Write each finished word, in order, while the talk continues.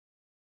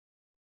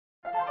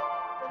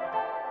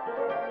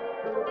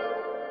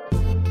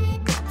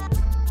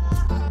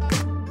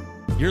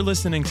You're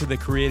listening to the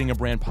Creating a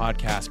Brand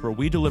podcast, where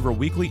we deliver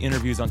weekly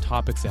interviews on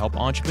topics to help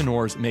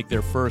entrepreneurs make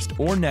their first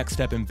or next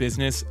step in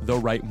business the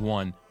right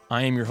one.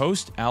 I am your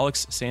host,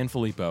 Alex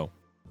Sanfilippo.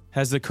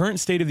 Has the current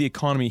state of the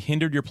economy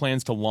hindered your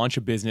plans to launch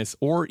a business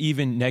or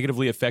even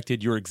negatively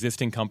affected your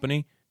existing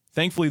company?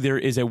 Thankfully, there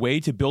is a way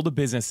to build a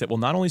business that will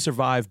not only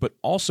survive, but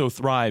also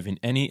thrive in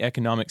any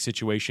economic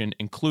situation,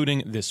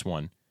 including this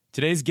one.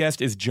 Today's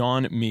guest is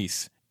John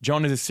Meis.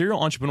 John is a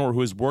serial entrepreneur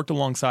who has worked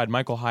alongside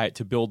Michael Hyatt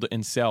to build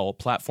and sell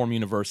Platform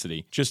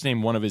University, just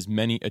named one of his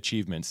many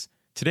achievements.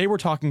 Today, we're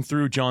talking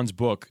through John's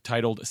book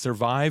titled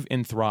Survive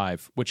and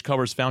Thrive, which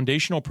covers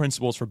foundational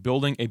principles for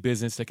building a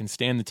business that can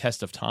stand the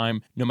test of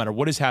time, no matter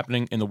what is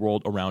happening in the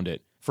world around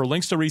it. For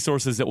links to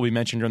resources that will be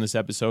mentioned during this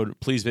episode,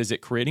 please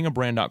visit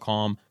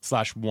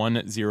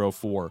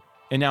creatingabrand.com/104.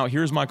 And now,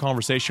 here's my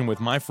conversation with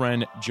my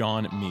friend,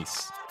 John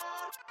Meis.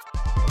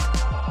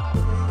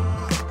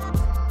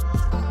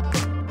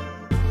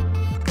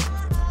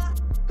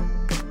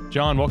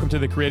 John, welcome to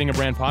the Creating a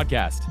Brand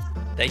podcast.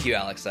 Thank you,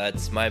 Alex.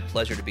 It's my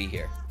pleasure to be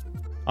here.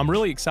 I'm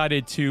really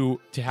excited to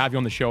have you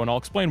on the show, and I'll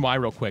explain why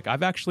real quick.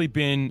 I've actually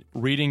been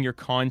reading your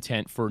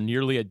content for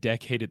nearly a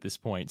decade at this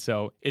point,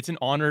 so it's an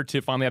honor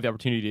to finally have the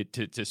opportunity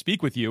to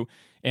speak with you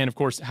and, of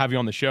course, have you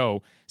on the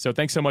show. So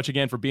thanks so much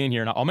again for being here.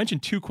 And I'll mention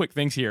two quick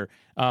things here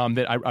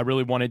that I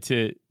really wanted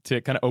to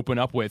kind of open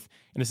up with,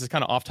 and this is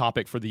kind of off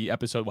topic for the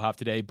episode we'll have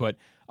today, but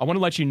I want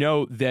to let you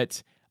know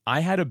that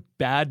I had a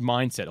bad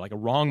mindset, like a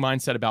wrong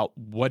mindset about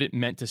what it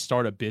meant to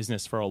start a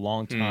business for a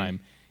long time.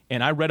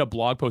 And I read a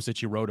blog post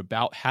that you wrote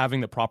about having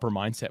the proper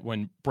mindset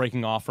when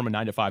breaking off from a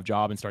 9-to-5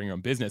 job and starting your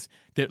own business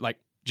that like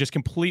just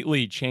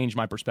completely changed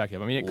my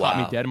perspective. I mean, it caught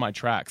me dead in my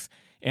tracks.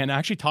 And I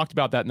actually talked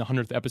about that in the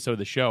 100th episode of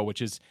the show,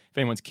 which is, if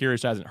anyone's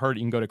curious, hasn't heard,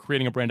 you can go to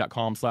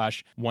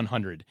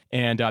creatingabrand.com/100.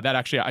 And that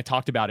actually, I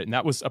talked about it. And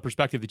that was a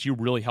perspective that you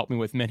really helped me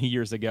with many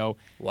years ago.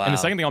 Wow. And the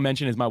second thing I'll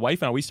mention is my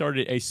wife and I, we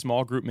started a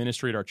small group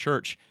ministry at our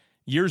church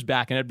years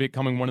back, and it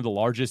becoming one of the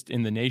largest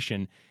in the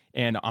nation.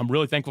 And I'm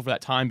really thankful for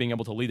that time being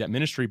able to lead that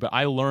ministry. But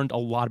I learned a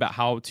lot about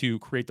how to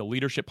create the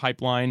leadership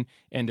pipeline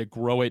and to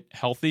grow it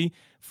healthy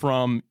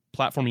from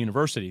Platform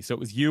University. So it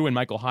was you and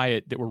Michael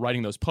Hyatt that were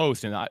writing those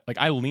posts. And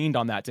I leaned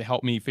on that to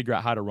help me figure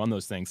out how to run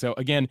those things. So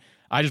again,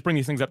 I just bring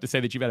these things up to say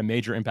that you've had a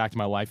major impact in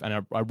my life.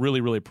 And I really,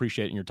 really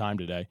appreciate it in your time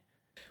today.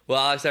 Well,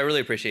 Alex, I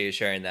really appreciate you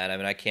sharing that. I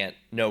mean,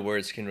 no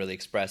words can really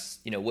express,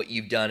 what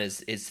you've done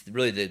is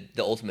really the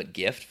ultimate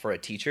gift for a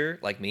teacher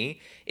like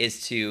me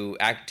is to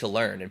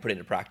learn and put it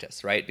into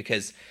practice, right?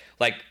 Because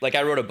like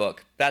I wrote a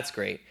book, that's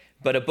great,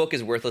 but a book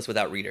is worthless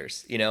without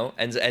readers,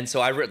 And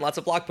so I've written lots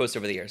of blog posts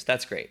over the years.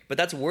 That's great, but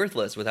that's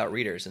worthless without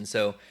readers. And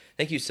so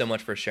thank you so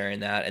much for sharing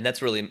that. And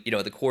that's really,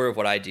 the core of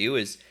what I do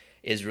is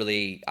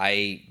really,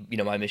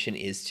 my mission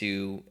is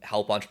to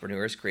help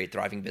entrepreneurs create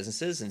thriving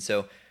businesses. And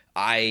so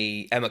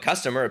I am a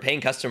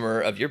paying customer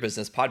of your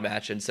business,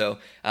 Podmatch, and so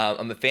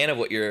I'm a fan of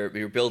what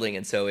you're building,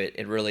 and so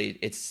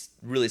it's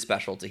really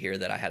special to hear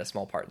that I had a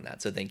small part in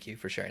that. So thank you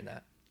for sharing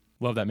that.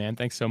 Love that, man.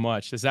 Thanks so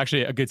much. This is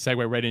actually a good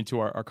segue right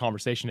into our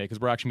conversation today, because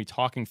we're actually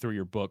talking through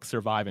your book,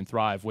 Survive and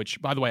Thrive, which,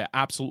 by the way, I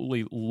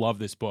absolutely love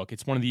this book.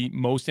 It's one of the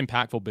most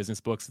impactful business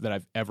books that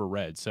I've ever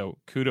read. So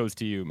kudos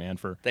to you, man,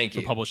 for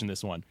publishing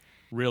this one.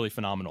 Really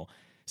phenomenal.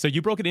 So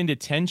you broke it into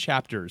 10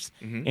 chapters,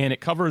 and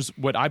it covers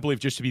what I believe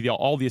just to be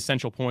all the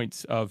essential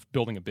points of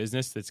building a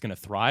business that's going to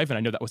thrive. And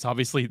I know that was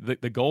obviously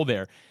the goal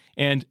there.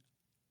 And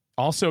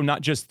also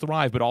not just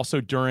thrive, but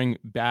also during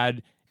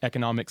bad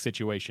economic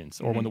situations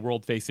or when the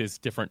world faces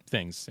different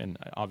things. And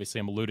obviously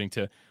I'm alluding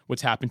to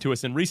what's happened to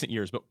us in recent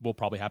years, but will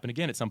probably happen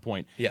again at some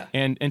point. Yeah.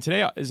 And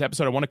today, this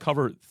episode, I want to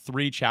cover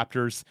 3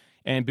 chapters.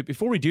 But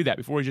before we do that,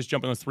 before we just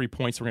jump on those 3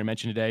 points we're going to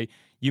mention today,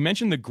 you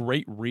mentioned the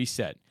Great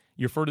Reset.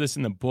 You refer to this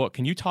in the book.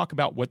 Can you talk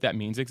about what that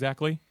means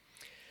exactly?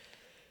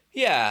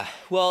 Yeah.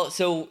 Well,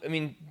 so, I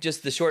mean,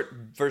 just the short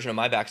version of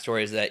my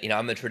backstory is that,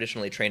 I'm a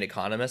traditionally trained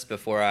economist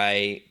before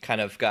I kind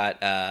of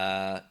got,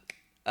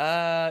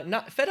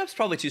 not fed up's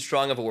probably too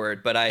strong of a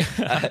word, but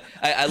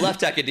I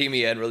left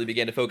academia and really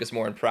began to focus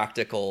more on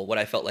what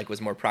I felt like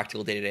was more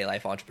practical day-to-day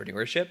life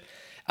entrepreneurship.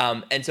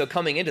 And so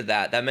coming into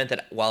that meant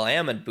that while I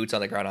am a boots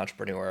on the ground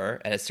entrepreneur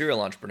and a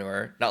serial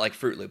entrepreneur, not like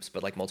Fruit Loops,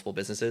 but like multiple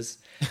businesses,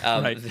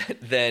 right.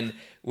 Then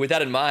with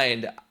that in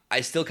mind, I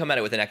still come at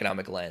it with an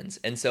economic lens.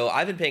 And so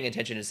I've been paying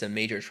attention to some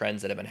major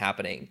trends that have been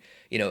happening,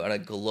 on a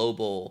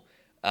global,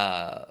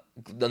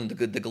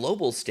 the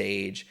global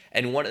stage.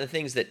 And one of the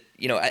things that,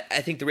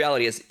 I think the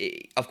reality is,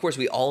 of course,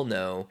 we all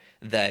know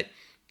that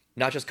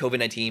not just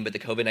COVID-19, but the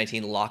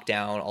COVID-19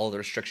 lockdown, all the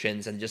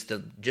restrictions, and just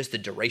the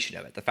duration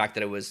of it. The fact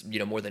that it was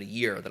more than a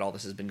year that all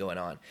this has been going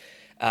on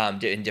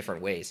in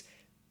different ways.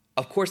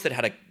 Of course, that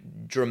had a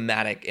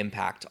dramatic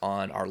impact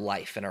on our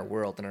life and our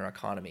world and our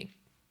economy.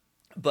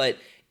 But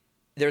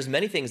there's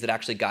many things that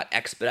actually got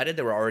expedited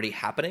that were already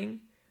happening.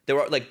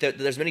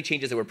 There's many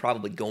changes that were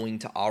probably going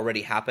to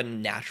already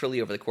happen naturally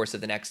over the course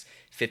of the next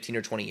 15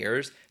 or 20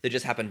 years that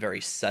just happened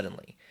very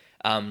suddenly.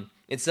 And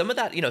some of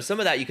that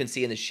you can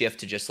see in the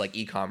shift to just like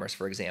e-commerce,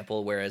 for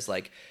example, whereas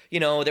like,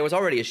 there was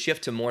already a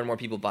shift to more and more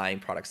people buying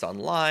products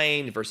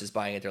online versus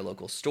buying at their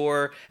local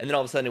store. And then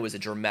all of a sudden it was a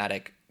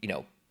dramatic,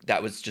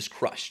 that was just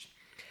crushed.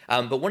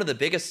 But one of the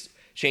biggest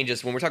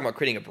changes when we're talking about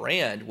creating a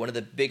brand, one of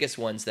the biggest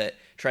ones that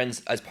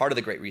trends as part of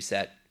the Great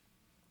Reset,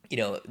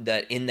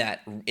 that in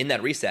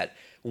that reset,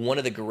 one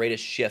of the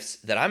greatest shifts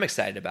that I'm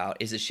excited about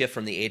is the shift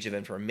from the age of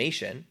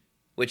information,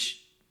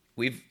 which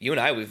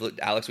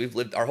Alex, we've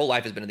lived, our whole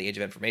life has been in the age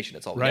of information.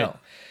 That's all we know.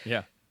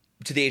 Yeah.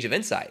 To the age of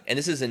insight. And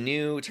this is a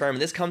new term.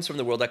 And this comes from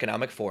the World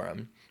Economic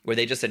Forum, where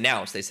they just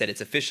announced, they said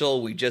it's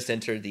official. We just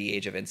entered the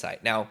age of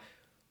insight. Now,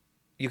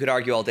 you could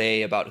argue all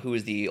day about who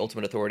is the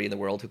ultimate authority in the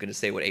world who can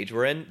say what age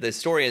we're in. The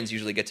historians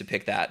usually get to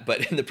pick that.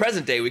 But in the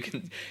present day, we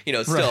can,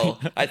 still,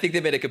 right. I think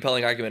they made a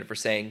compelling argument for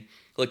saying,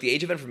 look, the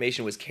age of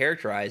information was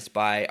characterized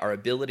by our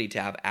ability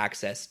to have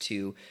access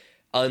to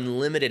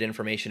unlimited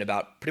information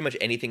about pretty much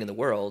anything in the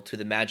world, to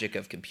the magic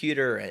of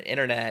computer and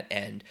internet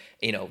and,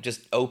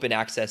 just open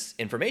access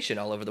information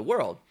all over the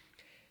world.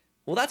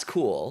 Well, that's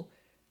cool.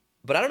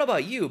 But I don't know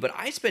about you, but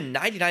I spend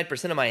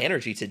 99% of my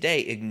energy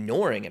today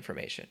ignoring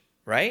information,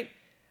 right?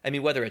 I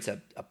mean, whether it's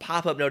a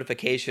pop-up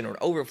notification or an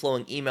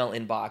overflowing email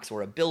inbox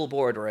or a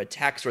billboard or a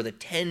text or the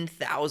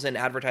 10,000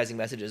 advertising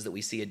messages that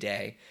we see a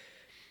day,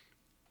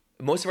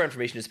 most of our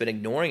information has been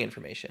ignoring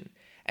information.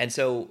 And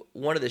so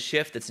one of the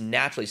shifts that's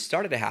naturally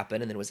started to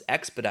happen and then was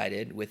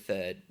expedited with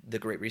the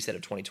Great Reset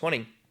of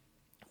 2020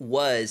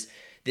 was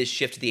this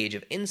shift to the age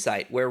of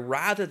insight, where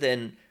rather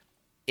than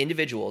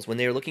individuals, when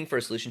they're looking for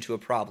a solution to a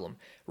problem,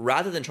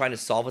 rather than trying to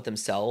solve it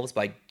themselves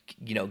by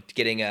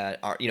becoming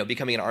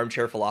an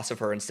armchair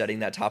philosopher and studying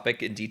that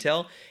topic in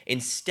detail,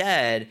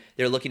 instead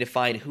they're looking to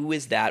find who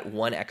is that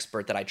one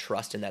expert that I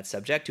trust in that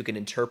subject who can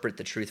interpret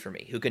the truth for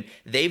me,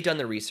 they've done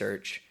the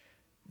research,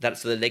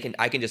 so that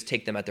I can just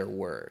take them at their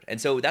word. And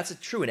so that's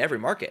true in every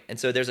market. And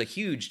so there's a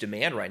huge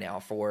demand right now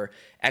for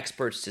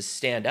experts to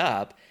stand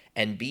up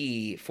and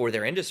be, for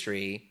their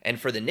industry and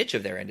for the niche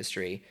of their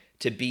industry,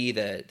 to be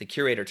the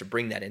curator to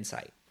bring that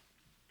insight.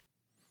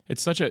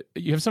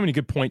 You have so many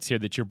good points here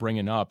that you're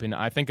bringing up. And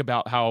I think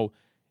about how,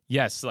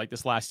 yes, like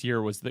this last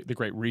year was the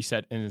Great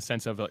Reset in the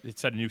sense of it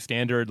set a new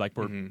standard. Like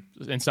we're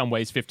in some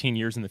ways 15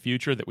 years in the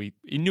future that we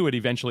knew it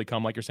eventually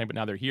come, like you're saying, but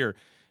now they're here.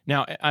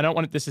 Now, I don't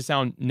want this to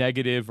sound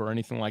negative or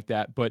anything like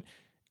that, but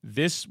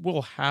this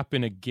will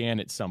happen again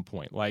at some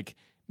point. Like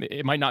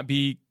it might not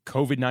be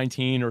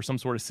COVID-19 or some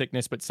sort of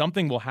sickness, but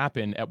something will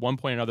happen at one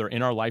point or another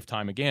in our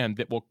lifetime again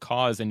that will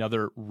cause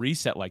another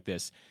reset like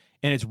this.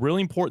 And it's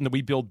really important that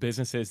we build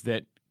businesses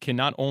that can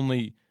not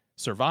only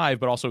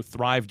survive, but also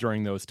thrive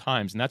during those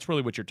times. And that's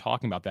really what you're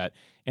talking about that.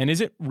 And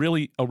is it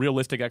really a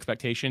realistic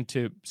expectation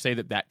to say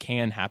that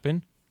can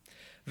happen?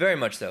 Very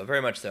much so,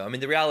 very much so. I mean,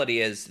 the reality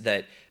is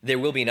that there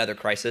will be another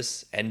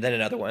crisis, and then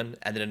another one,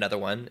 and then another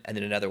one, and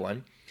then another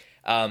one.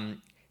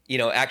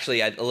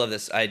 Actually, I love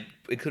this. I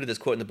included this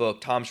quote in the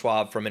book. Tom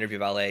Schwab from Interview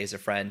Valet is a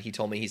friend. He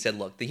told me, he said,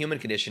 look, the human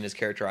condition is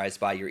characterized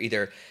by you're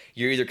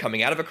either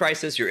coming out of a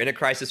crisis, you're in a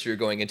crisis, or you're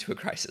going into a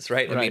crisis,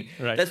 right? Right.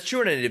 That's true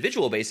on an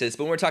individual basis,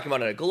 but when we're talking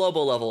about on a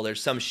global level,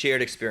 there's some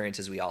shared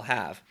experiences we all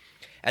have.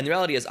 And the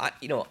reality is,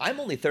 I'm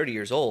only 30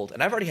 years old,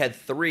 and I've already had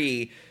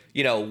 3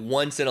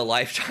 once in a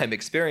lifetime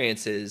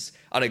experiences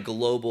on a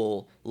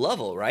global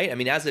level, right? I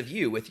mean, as of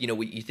you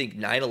think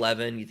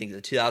 9/11, you think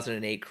the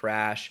 2008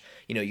 crash,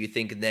 you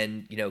think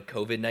then,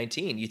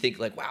 COVID-19, you think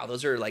like, wow,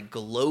 those are like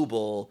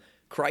global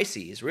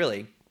crises,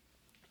 really.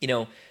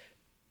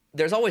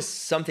 There's always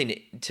something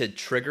to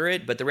trigger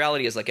it, but the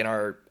reality is like in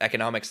our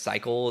economic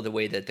cycle, the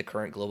way that the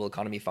current global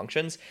economy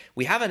functions,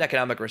 we have an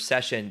economic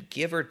recession,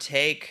 give or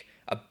take,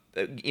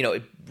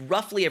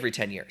 roughly every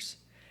 10 years.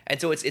 And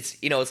so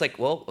it's like,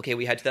 well, okay,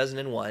 we had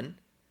 2001, and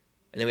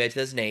then we had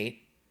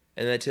 2008,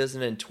 and then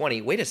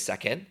 2020. Wait a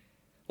second.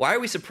 Why are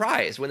we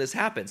surprised when this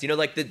happens?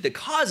 Like the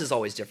cause is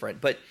always different,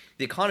 but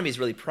the economy is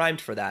really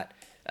primed for that,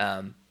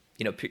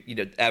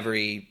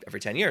 every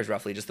 10 years,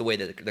 roughly, just the way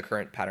that the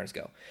current patterns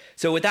go.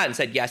 So with that and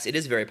said, yes, it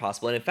is very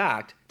possible. And in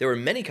fact, there were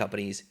many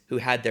companies who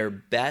had their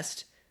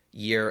best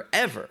year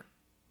ever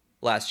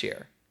last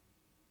year.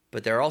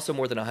 But there are also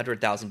more than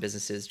 100,000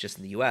 businesses just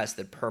in the US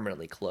that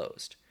permanently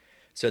closed.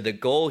 So the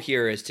goal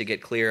here is to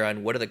get clear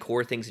on what are the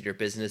core things in your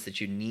business that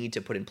you need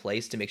to put in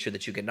place to make sure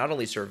that you can not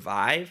only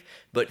survive,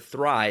 but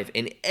thrive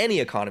in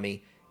any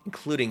economy,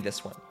 including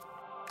this one.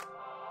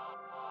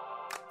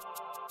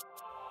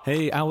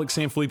 Hey, Alex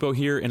Sanfilippo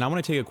here, and I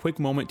want to take a quick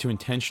moment to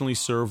intentionally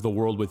serve the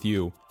world with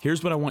you.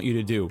 Here's what I want you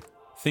to do.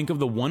 Think of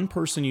the one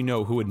person you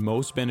know who would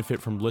most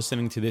benefit from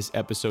listening to this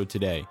episode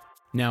today.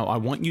 Now, I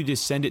want you to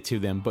send it to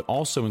them, but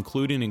also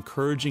include an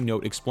encouraging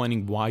note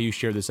explaining why you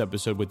share this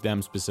episode with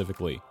them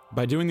specifically.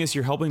 By doing this,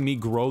 you're helping me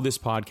grow this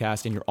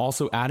podcast, and you're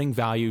also adding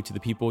value to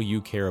the people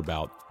you care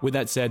about. With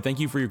that said, thank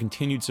you for your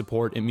continued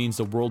support. It means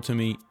the world to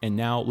me. And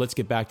now, let's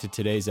get back to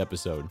today's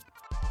episode.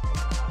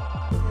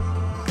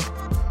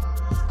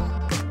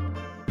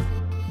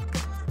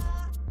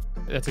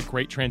 that's a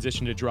great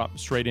transition to drop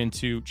straight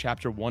into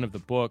chapter 1 of the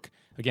book.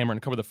 Again, we're going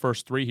to cover the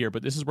first 3 here,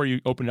 but this is where you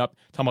open up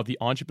talking about the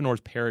entrepreneur's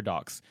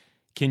paradox.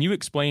 Can you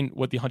explain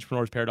what the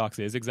entrepreneur's paradox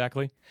is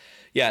exactly?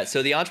 Yeah,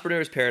 so the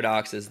entrepreneur's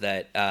paradox is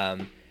that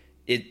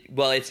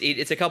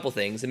it's a couple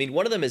things. I mean,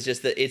 one of them is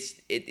just that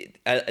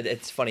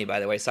it's funny, by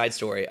the way, side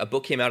story. A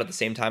book came out at the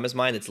same time as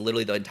mine. That's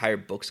literally the entire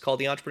book's called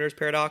The Entrepreneur's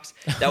Paradox.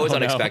 That was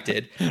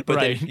unexpected. No. But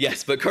right. then,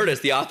 yes, but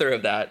Curtis, the author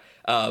of that,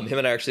 him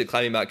and I are actually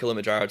climbing Mount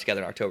Kilimanjaro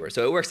together in October.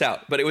 So it works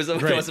out. But it was a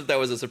concept that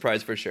was a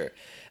surprise for sure.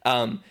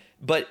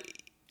 But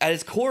at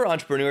its core,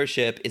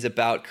 entrepreneurship is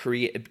about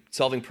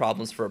solving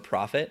problems for a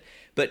profit.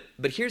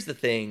 But here's the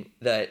thing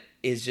that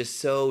is just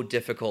so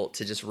difficult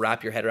to just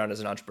wrap your head around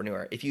as an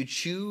entrepreneur. If you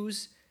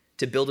choose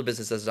to build a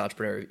business as an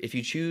entrepreneur, if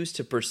you choose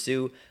to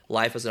pursue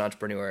life as an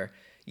entrepreneur,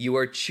 you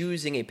are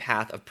choosing a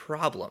path of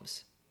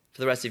problems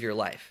for the rest of your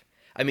life.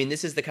 I mean,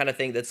 this is the kind of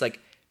thing that's like,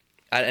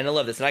 and I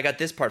love this. And I got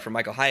this part from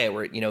Michael Hyatt,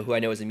 where, who I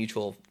know is a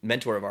mutual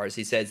mentor of ours.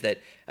 He says that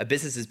a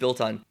business is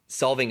built on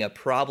solving a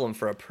problem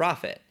for a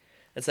profit.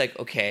 It's like,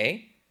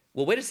 okay,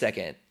 well, wait a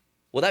second.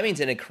 Well, that means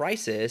in a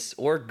crisis,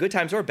 or good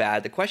times or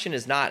bad, the question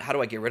is not how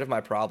do I get rid of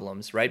my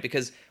problems, right?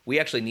 Because we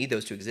actually need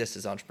those to exist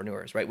as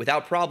entrepreneurs, right?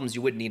 Without problems,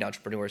 you wouldn't need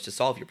entrepreneurs to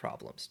solve your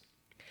problems.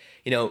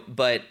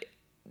 But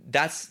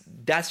that's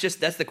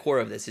the core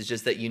of this, is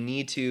just that you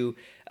need to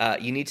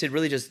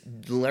really just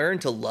learn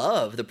to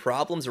love the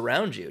problems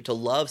around you, to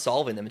love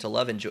solving them, and to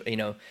love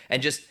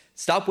and just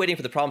stop waiting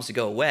for the problems to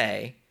go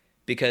away,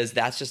 because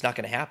that's just not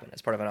going to happen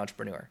as part of an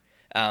entrepreneur.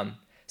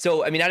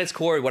 So, I mean, at its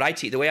core,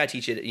 the way I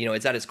teach it,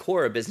 it's at its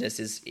core, a business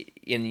is,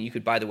 and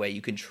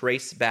you can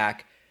trace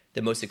back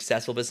the most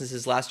successful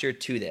businesses last year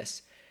to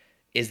this,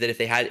 is that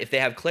if they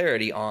have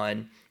clarity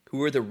on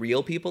who are the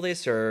real people they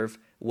serve,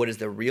 what is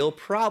the real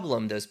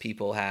problem those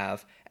people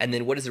have, and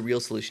then what is the real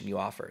solution you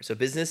offer. So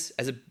business,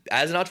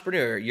 as an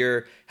entrepreneur,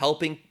 you're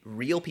helping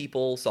real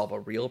people solve a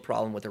real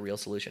problem with a real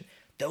solution.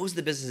 Those are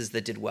the businesses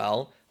that did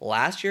well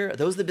last year.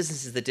 Those are the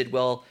businesses that did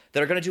well,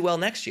 that are going to do well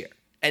next year.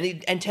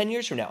 And 10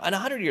 years from now, and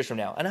 100 years from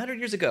now, and 100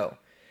 years ago.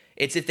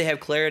 It's if they have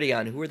clarity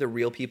on who are the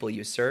real people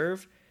you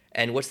serve,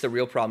 and what's the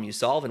real problem you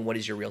solve, and what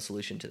is your real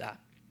solution to that.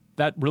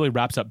 That really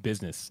wraps up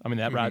business. I mean,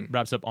 that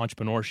wraps up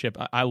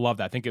entrepreneurship. I love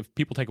that. I think if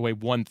people take away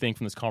one thing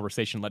from this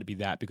conversation, let it be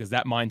that, because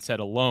that mindset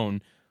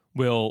alone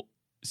will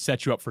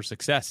set you up for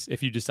success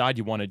if you decide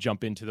you want to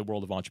jump into the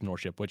world of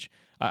entrepreneurship, which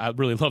I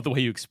really love the way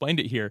you explained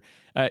it here.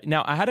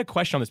 Now, I had a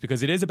question on this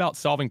because it is about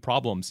solving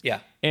problems. Yeah.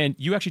 And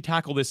you actually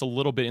tackle this a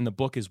little bit in the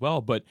book as well,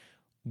 but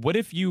what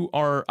if you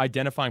are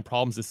identifying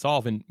problems to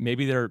solve and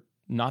maybe they're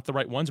not the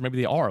right ones, or maybe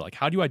they are? Like,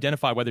 how do you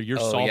identify whether you're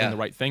solving the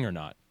right thing or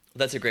not?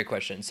 That's a great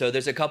question. So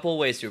there's a couple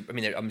ways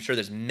I'm sure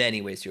there's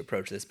many ways to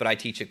approach this, but I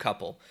teach a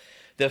couple.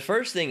 The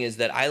first thing is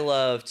that I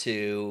love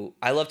to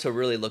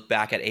really look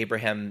back at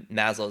Abraham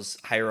Maslow's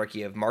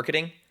hierarchy of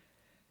marketing.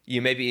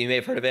 You may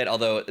have heard of it,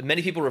 although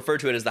many people refer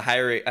to it as the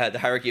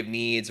hierarchy of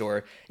needs,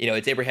 or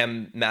it's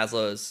Abraham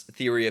Maslow's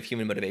theory of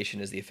human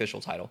motivation is the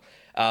official title.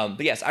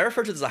 But yes, I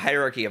refer to it as a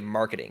hierarchy of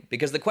marketing,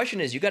 because the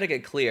question is, you got to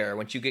get clear.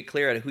 Once you get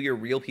clear on who your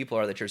real people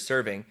are that you're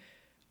serving,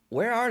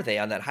 where are they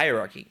on that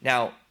hierarchy?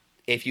 Now,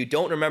 if you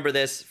don't remember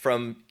this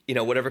from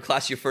whatever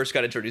class you first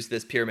got introduced to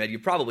this pyramid,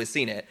 you've probably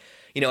seen it.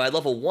 At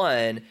level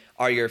 1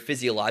 are your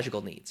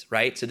physiological needs,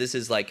 right? So this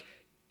is like,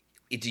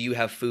 do you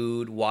have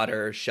food,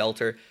 water,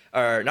 shelter,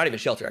 or not even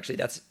shelter, actually.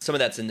 Some of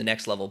that's in the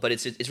next level, but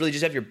it's really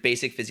just have your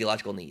basic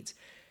physiological needs.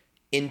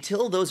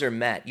 Until those are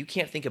met, you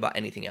can't think about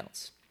anything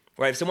else,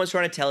 right? If someone's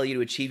trying to tell you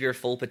to achieve your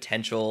full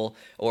potential,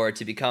 or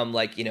to become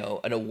like,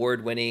 an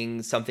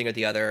award-winning something or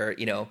the other,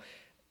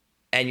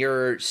 and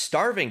you're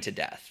starving to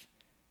death,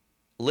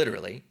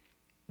 literally,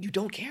 you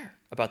don't care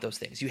about those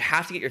things. You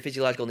have to get your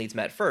physiological needs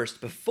met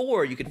first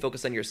before you can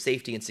focus on your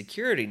safety and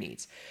security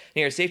needs.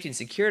 And your safety and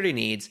security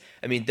needs,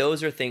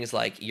 those are things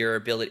like your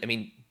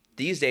ability.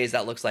 These days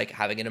that looks like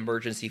having an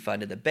emergency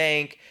fund in the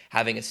bank,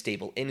 having a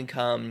stable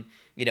income,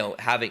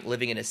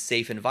 living in a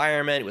safe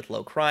environment with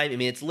low crime.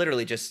 It's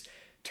literally just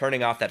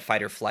turning off that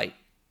fight or flight,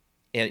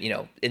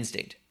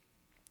 instinct.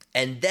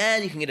 And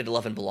then you can get into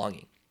love and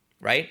belonging,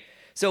 right?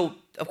 So,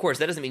 of course,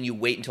 that doesn't mean you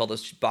wait until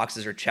those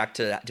boxes are checked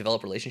to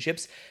develop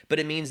relationships, but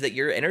it means that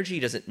your energy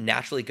doesn't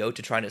naturally go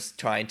to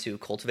trying to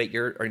cultivate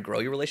or grow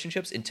your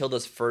relationships until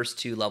those first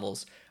 2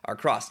 levels are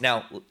crossed.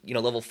 Now,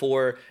 level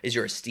 4 is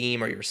your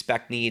esteem or your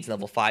respect needs, and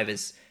level 5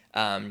 is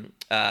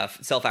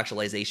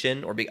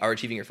self-actualization or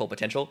achieving your full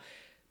potential.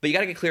 But you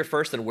got to get clear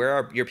first on where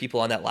are your people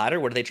on that ladder.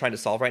 What are they trying to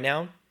solve right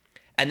now?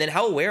 And then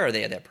how aware are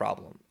they of that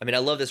problem? I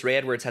love this. Ray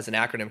Edwards has an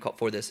acronym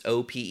for this,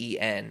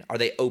 OPEN. Are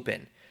they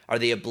open? Are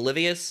they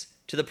oblivious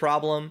to the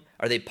problem?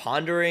 Are they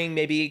pondering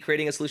maybe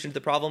creating a solution to the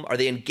problem? Are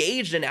they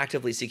engaged in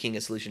actively seeking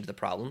a solution to the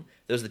problem?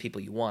 Those are the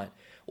people you want.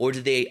 Or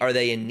are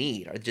they in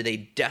need? Or do they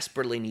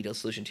desperately need a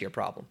solution to your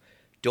problem?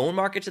 Don't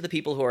market to the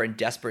people who are in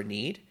desperate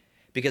need,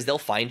 because they'll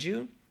find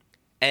you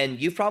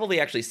And you've probably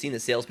actually seen the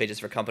sales pages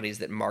for companies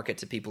that market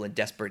to people in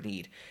desperate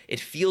need.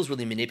 It feels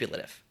really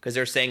manipulative because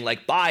they're saying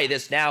like, buy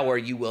this now or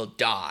you will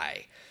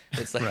die.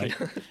 It's like, right.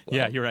 well,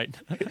 Yeah, you're right.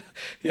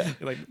 yeah,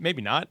 You're like,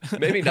 maybe not.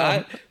 maybe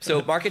not.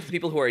 So market to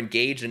people who are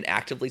engaged and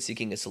actively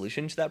seeking a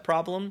solution to that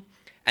problem.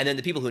 And then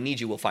the people who need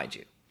you will find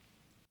you.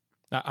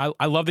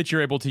 I love that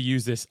you're able to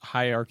use this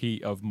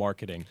hierarchy of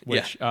marketing,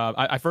 which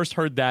I first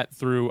heard that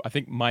through, I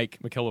think Mike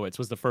Mikilowicz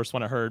was the first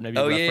one I heard. Maybe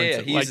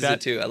reference he like uses that.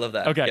 it too. I love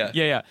that. Okay,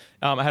 yeah.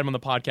 I had him on the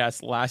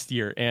podcast last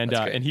year,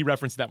 and he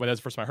referenced that when that was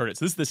the first time I heard it.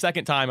 So this is the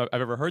second time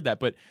I've ever heard that,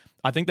 but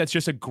I think that's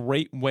just a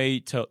great way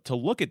to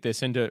look at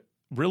this and to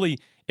really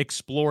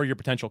explore your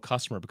potential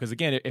customer. Because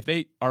again, if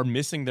they are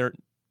missing their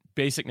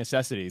basic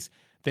necessities,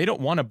 they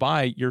don't want to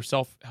buy your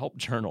self-help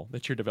journal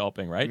that you're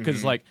developing, right?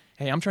 Because like,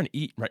 hey, I'm trying to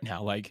eat right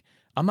now. Like,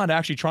 I'm not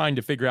actually trying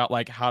to figure out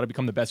like how to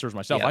become the best version of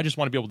myself. I just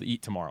want to be able to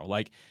eat tomorrow.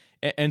 Like,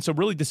 and so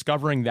really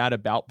discovering that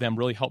about them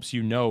really helps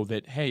you know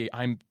that, hey,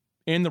 I'm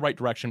in the right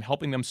direction,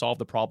 helping them solve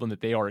the problem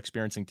that they are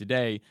experiencing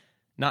today,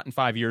 not in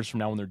 5 years from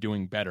now when they're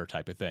doing better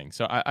type of thing.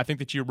 So I think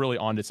that you're really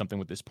onto something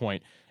with this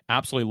point.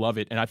 Absolutely love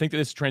it. And I think that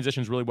this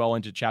transitions really well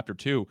into chapter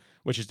 2,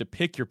 which is to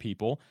pick your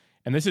people.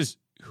 And this is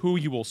who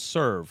you will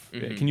serve.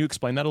 Can you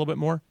explain that a little bit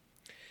more?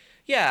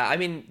 Yeah, I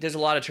mean, there's a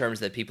lot of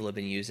terms that people have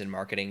been used in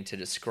marketing to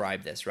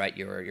describe this, right?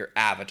 Your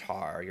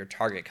avatar, your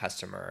target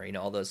customer,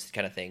 all those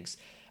kind of things.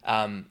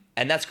 And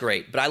that's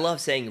great. But I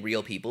love saying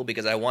real people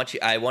because I want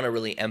to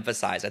really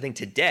emphasize, I think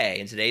today,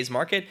 in today's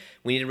market,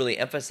 we need to really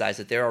emphasize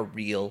that there are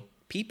real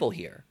people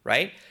here,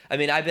 right? I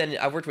mean,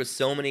 I've worked with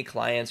so many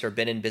clients or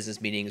been in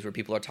business meetings where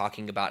people are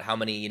talking about how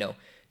many,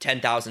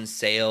 10,000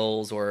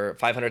 sales or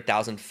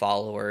 500,000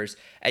 followers,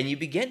 and you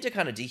begin to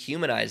kind of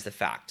dehumanize the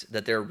fact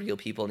that there are real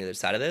people on the other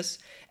side of this,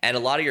 and a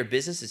lot of your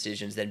business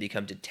decisions then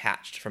become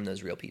detached from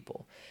those real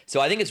people.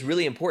 So I think it's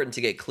really important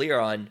to get clear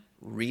on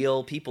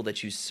real people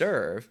that you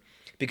serve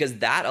because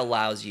that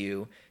allows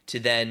you to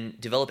then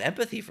develop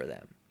empathy for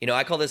them.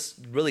 I call this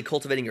really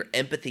cultivating your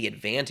empathy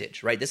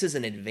advantage, right? This is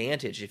an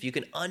advantage. If you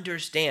can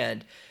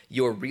understand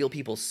your real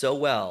people so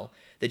well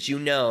that you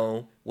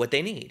know what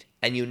they need.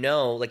 And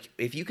like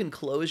if you can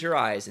close your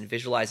eyes and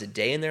visualize a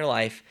day in their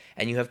life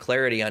and you have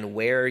clarity on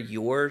where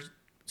your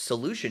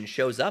solution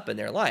shows up in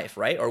their life,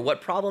 right? Or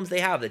what problems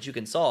they have that you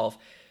can solve,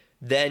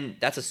 then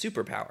that's a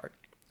superpower.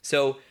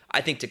 So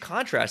I think to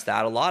contrast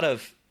that, a lot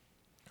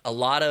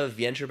of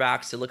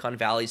venture-backed Silicon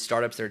Valley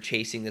startups that are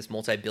chasing this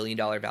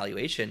multi-billion-dollar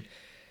valuation,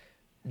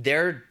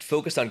 they're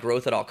focused on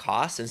growth at all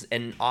costs,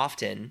 and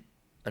often,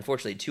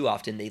 unfortunately too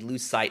often, they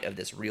lose sight of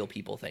this real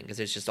people thing because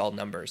it's just all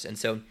numbers. And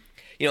so,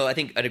 I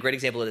think a great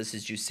example of this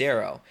is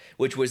Juicero,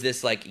 which was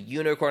this like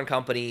unicorn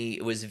company.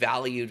 It was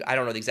valued, I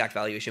don't know the exact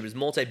valuation, it was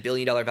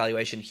multi-billion-dollar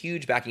valuation,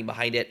 huge backing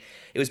behind it.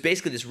 It was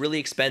basically this really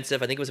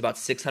expensive, I think it was about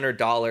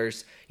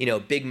 $600,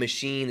 big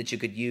machine that you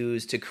could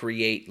use to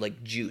create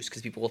like juice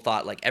because people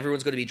thought like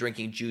everyone's going to be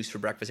drinking juice for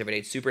breakfast every day.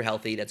 It's super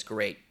healthy. That's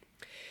great.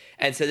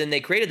 And so then they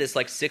created this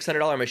like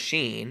 $600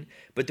 machine,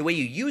 but the way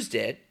you used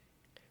it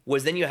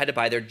was then you had to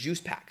buy their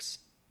juice packs,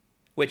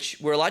 which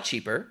were a lot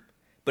cheaper,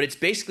 but it's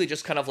basically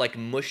just kind of like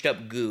mushed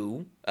up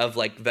goo of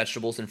like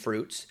vegetables and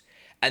fruits.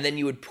 And then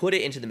you would put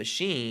it into the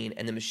machine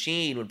and the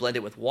machine would blend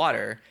it with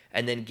water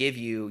and then give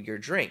you your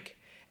drink.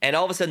 And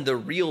all of a sudden the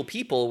real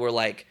people were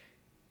like,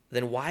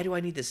 then why do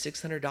I need the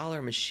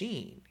 $600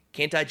 machine?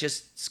 Can't I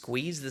just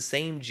squeeze the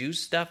same juice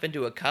stuff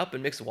into a cup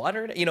and mix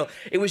water?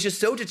 It was just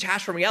so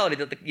detached from reality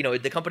that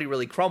the company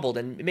really crumbled,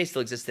 and it may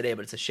still exist today,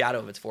 but it's a shadow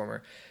of its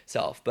former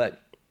self.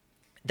 But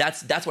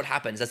that's what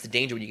happens. That's the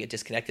danger when you get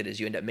disconnected,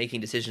 is you end up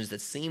making decisions that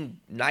seem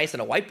nice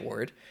on a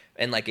whiteboard,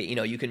 and like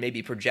you can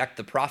maybe project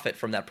the profit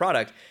from that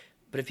product,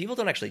 but if people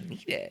don't actually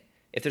need it,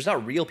 if there's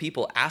not real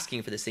people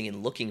asking for this thing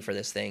and looking for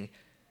this thing,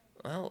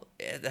 well,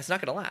 that's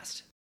not going to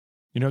last.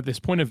 This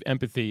point of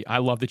empathy, I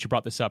love that you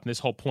brought this up. And this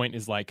whole point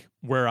is like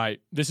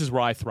this is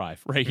where I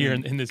thrive right here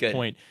in this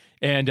point.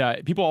 And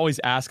people always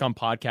ask on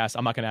podcasts,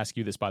 I'm not going to ask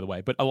you this, by the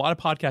way, but a lot of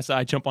podcasts that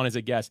I jump on as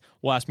a guest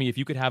will ask me if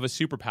you could have a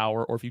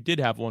superpower, or if you did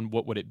have one,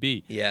 what would it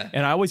be? Yeah.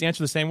 And I always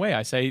answer the same way.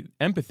 I say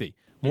empathy,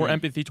 more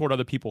empathy toward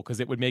other people, because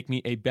it would make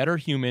me a better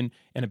human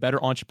and a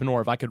better entrepreneur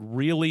if I could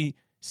really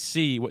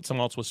see what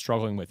someone else was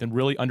struggling with and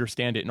really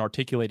understand it and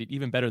articulate it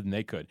even better than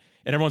they could.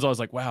 And everyone's always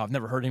like, wow, I've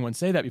never heard anyone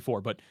say that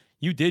before. But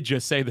you did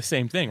just say the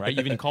same thing, right?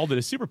 You even called it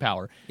a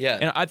superpower. Yeah.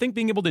 And I think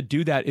being able to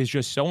do that is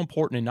just so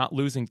important, and not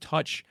losing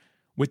touch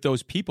with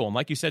those people. And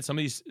like you said, some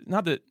of these,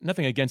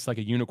 nothing against like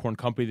a unicorn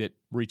company that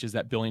reaches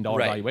that $1 billion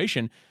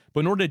valuation,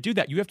 but in order to do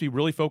that, you have to be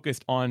really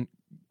focused on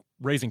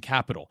raising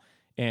capital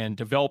and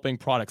developing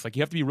products. Like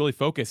you have to be really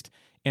focused,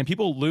 and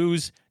people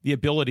lose the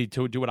ability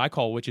to do what I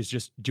call, which is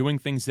just doing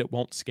things that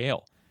won't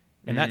scale.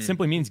 And that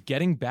simply means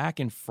getting back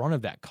in front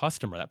of that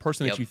customer, that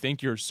person that you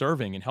think you're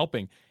serving and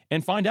helping,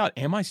 and find out,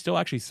 am I still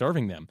actually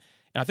serving them?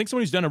 And I think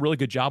someone who's done a really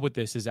good job with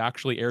this is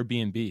actually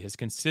Airbnb. Has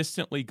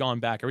consistently gone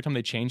back every time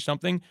they change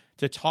something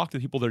to talk to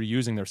the people that are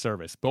using their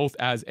service, both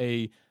as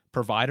a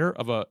provider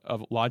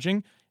of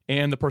lodging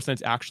and the person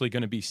that's actually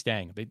going to be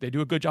staying. They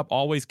do a good job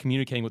always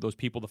communicating with those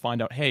people to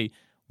find out, hey,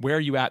 Where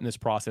are you at in this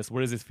process?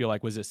 What does this feel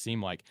like? What does this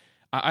seem like?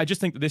 I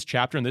just think that this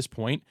chapter and this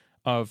point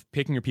of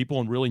picking your people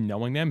and really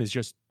knowing them is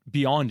just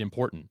beyond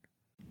important.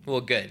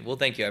 Well, good. Well,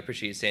 thank you. I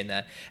appreciate you saying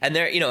that. And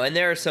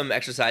there are some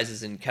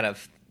exercises and kind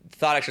of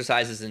thought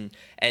exercises and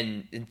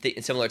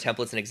similar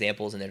templates and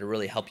examples in there to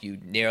really help you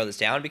narrow this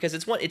down, because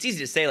it's easy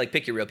to say, like,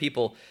 pick your real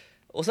people.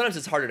 Well, sometimes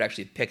it's harder to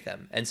actually pick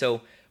them. And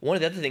so one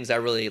of the other things I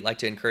really like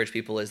to encourage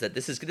people is that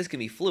this can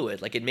be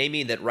fluid. Like, it may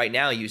mean that right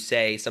now you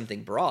say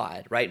something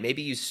broad, right?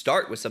 Maybe you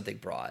start with something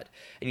broad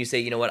and you say,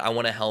 you know what, I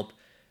want to help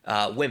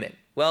women.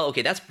 Well,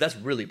 okay, that's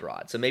really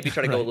broad. So maybe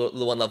try to go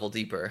one level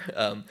deeper.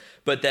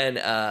 But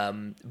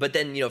then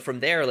from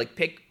there, like,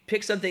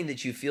 pick something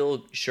that you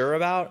feel sure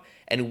about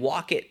and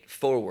walk it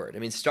forward. I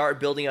mean, start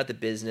building out the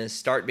business,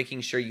 start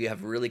making sure you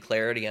have really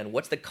clarity on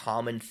what's the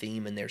common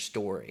theme in their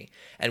story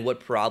and what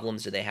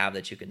problems do they have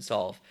that you can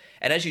solve.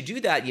 And as you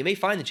do that, you may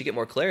find that you get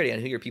more clarity on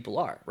who your people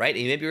are, right?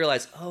 And you maybe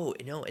realize, oh,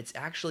 it's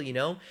actually,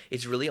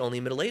 it's really only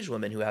middle-aged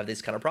women who have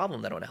this kind of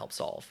problem that I want to help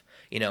solve,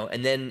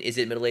 and then is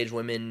it middle-aged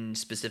women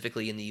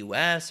specifically in the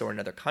US or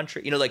another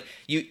country?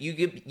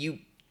 You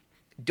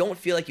don't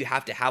feel like you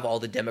have to have all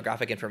the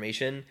demographic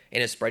information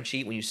in a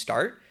spreadsheet when you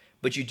start,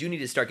 but you do need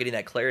to start getting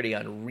that clarity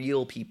on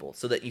real people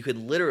so that you could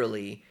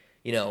literally,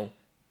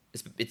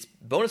 it's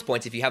bonus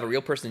points if you have a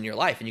real person in your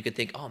life and you could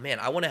think, oh man,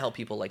 I want to help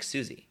people like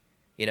Susie,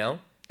 and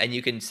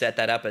you can set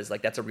that up as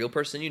like, that's a real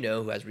person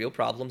who has real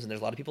problems, and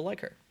there's a lot of people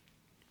like her.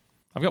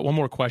 I've got one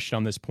more question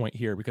on this point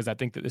here, because I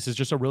think that this is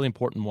just a really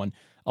important one.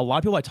 A lot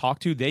of people I talk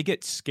to, they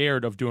get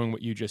scared of doing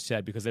what you just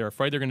said because they're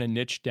afraid they're going to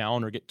niche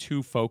down or get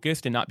too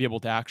focused and not be able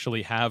to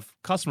actually have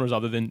customers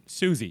other than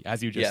Susie,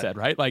 as you just said,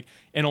 right? Like,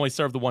 and only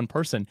serve the one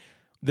person.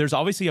 There's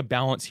obviously a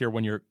balance here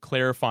when you're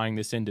clarifying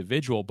this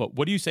individual, but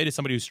what do you say to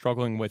somebody who's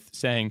struggling with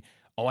saying,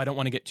 oh, I don't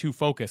want to get too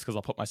focused because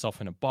I'll put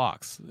myself in a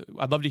box?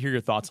 I'd love to hear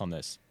your thoughts on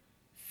this.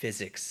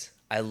 Physics.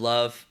 I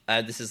love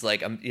this is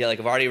like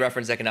I've already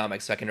referenced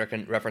economics, so I can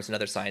reference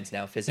another science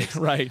now, physics.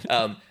 Right.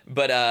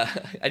 But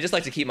I just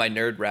like to keep my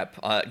nerd rep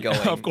going.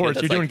 Of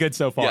course, you're doing good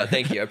so far. Yeah,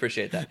 thank you, I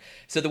appreciate that.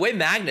 So the way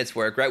magnets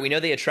work, right? We know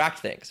they attract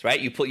things, right?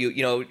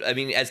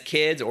 As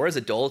kids or as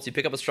adults, you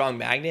pick up a strong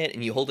magnet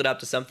and you hold it up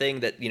to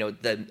something that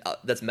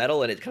that's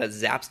metal and it kind of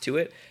zaps to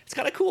it. It's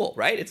kind of cool,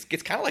 right? It's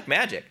kind of like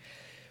magic.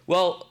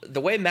 Well,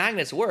 the way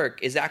magnets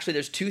work is actually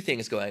there's two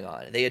things going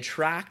on. They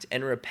attract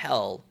and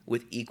repel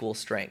with equal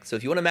strength. So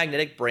if you want a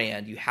magnetic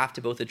brand, you have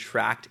to both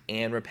attract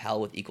and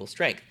repel with equal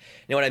strength.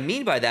 Now, what I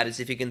mean by that is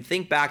if you can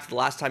think back to the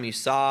last time you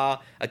saw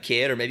a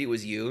kid, or maybe it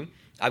was you,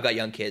 I've got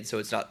young kids, so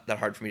it's not that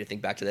hard for me to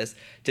think back to this,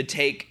 to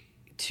take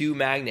two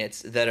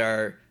magnets that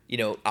are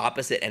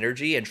opposite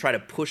energy and try to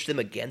push them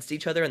against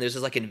each other, and there's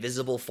this like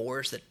invisible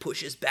force that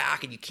pushes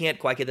back and you can't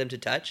quite get them to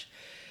touch.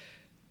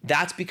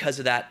 That's because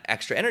of that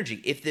extra energy.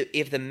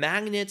 If the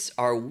magnets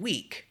are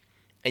weak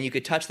and you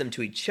could touch them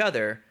to each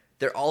other,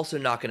 they're also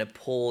not going to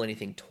pull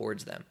anything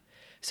towards them.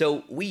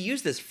 So we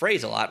use this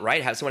phrase a lot,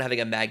 right? Have someone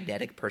having a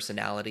magnetic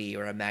personality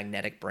or a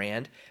magnetic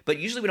brand, but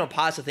usually we don't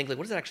pause to think, like,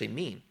 what does that actually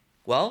mean?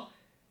 Well,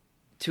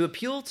 to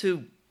appeal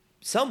to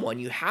someone,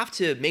 you have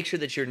to make sure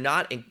that you're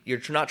not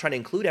trying to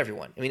include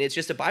everyone. I mean, it's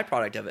just a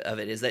byproduct of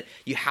it is that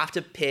you have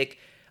to pick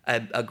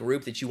a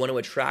group that you want to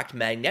attract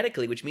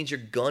magnetically, which means you're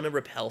going to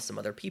repel some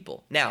other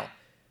people. Now,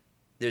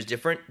 there's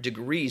different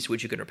degrees to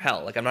which you can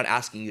repel. Like, I'm not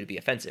asking you to be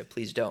offensive.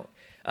 Please don't.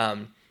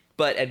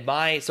 But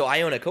so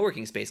I own a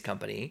co-working space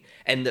company,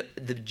 and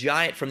the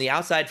giant, from the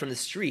outside, from the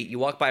street, you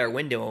walk by our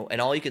window, and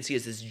all you can see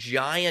is this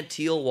giant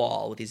teal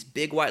wall with these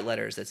big white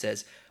letters that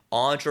says,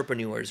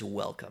 "Entrepreneurs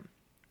Welcome."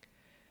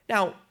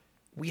 Now,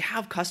 we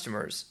have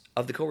customers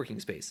of the co-working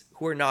space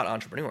who are not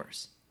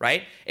entrepreneurs.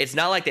 Right? It's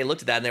not like they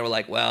looked at that and they were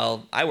like,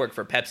 well, I work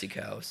for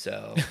PepsiCo,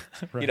 so,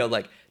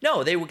 right.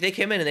 No, they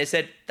came in and they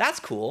said,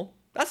 that's cool.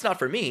 That's not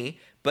for me,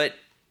 but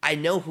I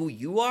know who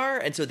you are,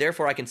 and so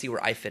therefore I can see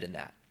where I fit in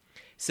that.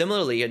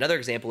 Similarly, another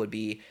example would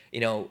be,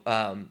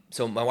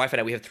 so my wife and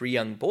I, we have 3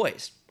 young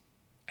boys.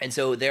 And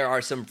so there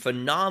are some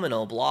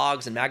phenomenal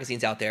blogs and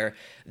magazines out there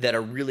that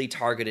are really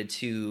targeted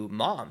to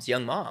moms,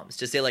 young moms,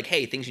 to say like,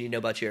 hey, things you need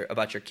to know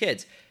about your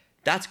kids.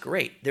 That's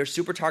great. They're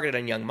super targeted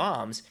on young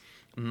moms.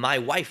 My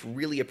wife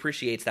really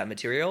appreciates that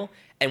material,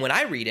 and when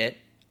I read it,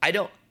 I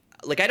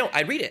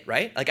read it,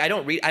 right? Like I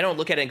don't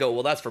look at it and go,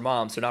 well, that's for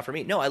moms, so not for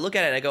me. No, I look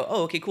at it and I go,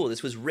 oh, okay, cool.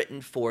 This was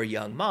written for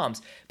young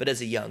moms, but as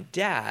a young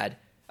dad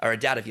or a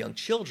dad of young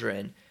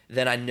children,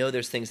 then I know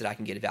there's things that I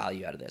can get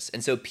value out of this.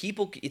 And so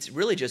it's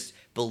really just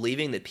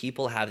believing that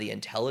people have the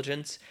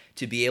intelligence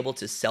to be able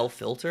to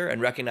self-filter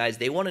and recognize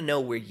they want to know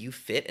where you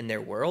fit in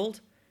their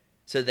world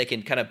so that they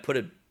can kind of put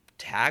a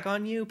tag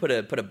on you, put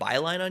a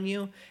byline on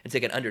you, and so they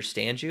can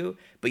understand you.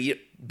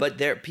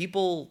 But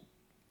people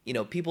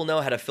know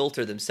how to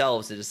filter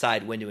themselves to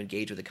decide when to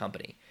engage with a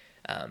company.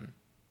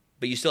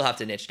 But you still have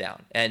to niche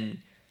down. And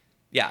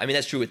yeah, I mean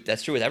that's true with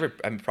every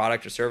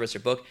product or service or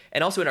book,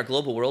 and also in our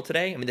global world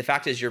today. I mean, the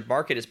fact is your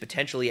market is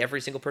potentially every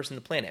single person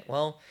on the planet.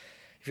 Well,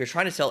 if you're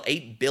trying to sell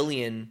 8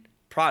 billion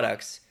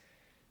products,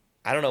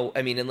 I don't know.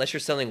 I mean, unless you're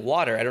selling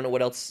water, I don't know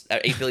what else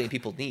 8 billion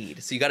people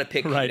need. So you got to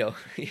pick, Right.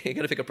 you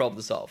got to pick a problem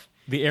to solve.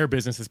 The air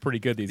business is pretty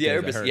good these days.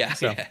 air I heard. yeah,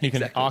 So yeah, you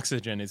can exactly.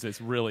 oxygen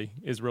is really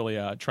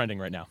trending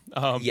right now.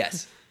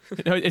 Yes.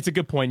 No, it's a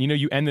good point.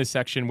 You end this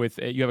section with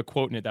you have a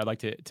quote in it that I'd like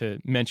to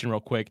mention real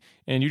quick,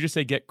 and you just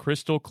say, "Get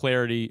crystal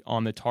clarity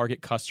on the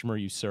target customer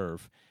you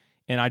serve."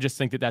 And I just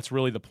think that that's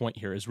really the point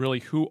here: is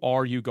really who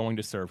are you going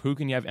to serve? Who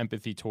can you have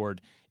empathy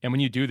toward? And when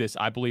you do this,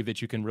 I believe that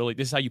you can really.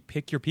 This is how you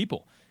pick your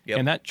people, Yep.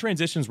 and that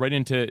transitions right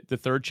into the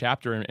third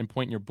chapter and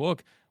point in your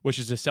book, which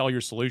is to sell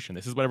your solution.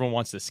 This is what everyone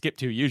wants to skip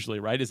to usually,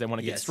 right? Is they want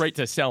to get Yes. straight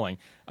to selling.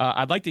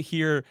 I'd like to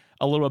hear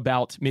a little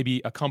about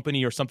maybe a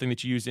company or something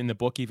that you use in the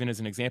book, even as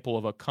an example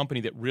of a company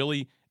that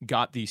really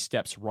got these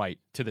steps right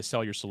to the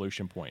sell your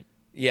solution point.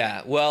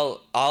 Yeah,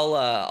 well,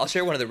 I'll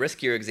share one of the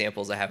riskier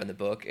examples I have in the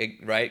book,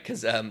 right?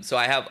 Because so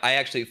I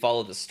actually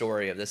follow the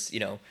story of this,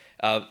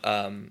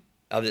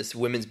 of this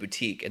women's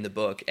boutique in the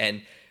book,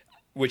 and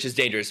which is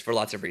dangerous for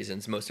lots of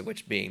reasons, most of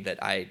which being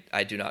that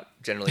I do not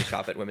generally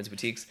shop at women's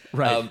boutiques.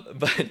 Right.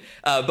 But there's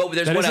That one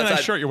is a outside.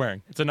 nice shirt you're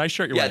wearing. It's a nice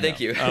shirt you're Yeah, wearing. thank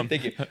you,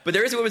 thank you. But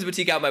there is a women's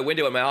boutique out my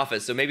window in my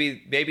office, so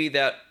maybe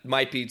that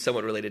might be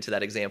somewhat related to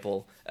that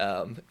example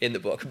in the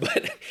book.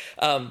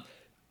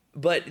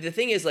 But the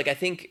thing is, like, I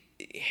think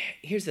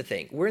here's the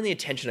thing: we're in the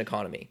attention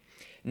economy,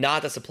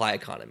 not the supply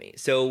economy.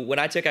 So when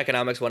I took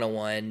Economics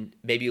 101,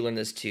 maybe you learned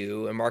this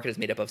too. A market is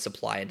made up of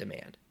supply and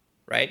demand,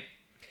 right?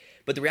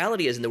 But the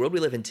reality is, in the world we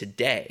live in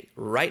today,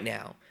 right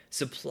now,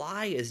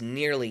 supply is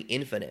nearly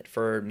infinite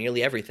for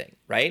nearly everything,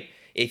 right?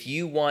 If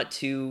you want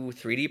to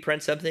 3D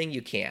print something,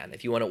 you can.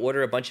 If you want to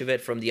order a bunch of it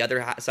from the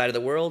other side of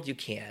the world, you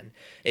can.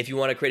 If you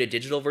want to create a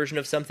digital version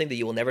of something that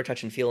you will never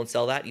touch and feel and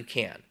sell that, you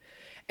can.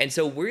 And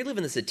so we live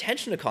in this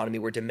attention economy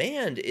where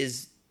demand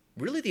is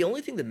really the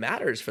only thing that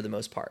matters for the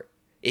most part.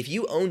 If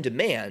you own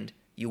demand,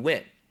 you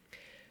win.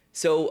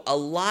 So a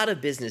lot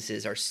of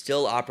businesses are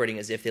still operating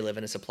as if they live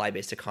in a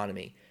supply-based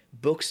economy.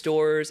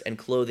 Bookstores and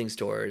clothing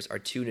stores are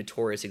two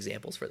notorious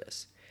examples for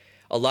this.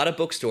 A lot of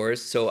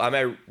bookstores, so on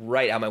my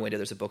right out my window,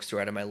 there's a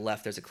bookstore. Out on my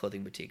left, there's a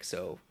clothing boutique.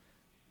 So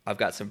I've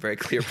got some very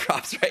clear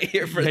props right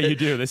here for Yeah, you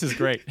do. This is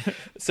great.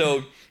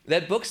 So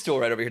that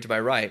bookstore right over here to my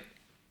right,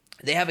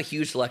 they have a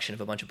huge selection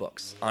of a bunch of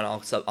books on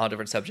all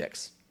different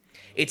subjects.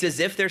 It's as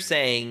if they're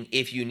saying,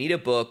 if you need a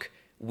book,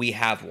 we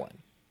have one.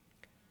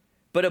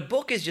 But a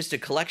book is just a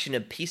collection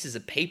of pieces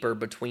of paper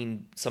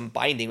between some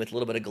binding with a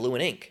little bit of glue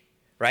and ink,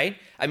 right?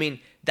 I mean,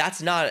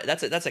 that's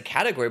a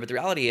category, but the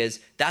reality is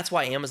that's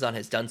why Amazon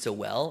has done so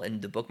well in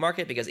the book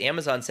market, because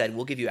Amazon said,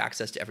 we'll give you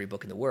access to every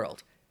book in the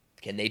world.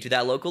 Can they do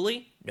that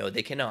locally? No,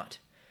 they cannot.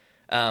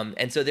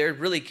 And so they're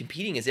really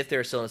competing as if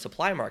they're still in a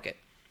supply market.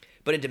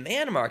 But in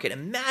demand market,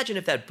 imagine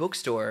if that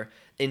bookstore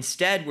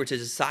instead were to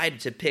decide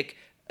to pick,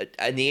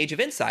 in the age of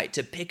insight,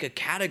 to pick a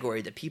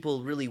category that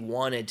people really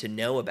wanted to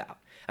know about.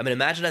 I mean,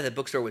 imagine if the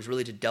bookstore was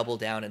really to double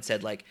down and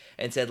said,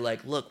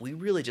 look, we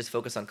really just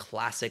focus on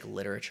classic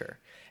literature.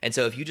 And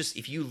so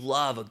if you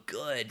love a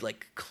good,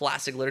 like,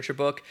 classic literature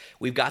book,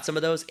 we've got some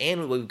of those,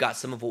 and we've got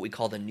some of what we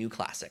call the new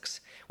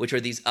classics, which are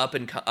these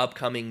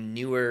upcoming,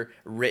 newer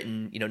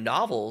written,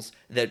 novels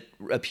that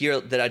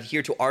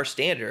adhere to our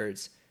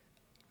standards.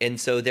 And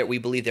so that we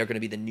believe they're going to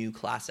be the new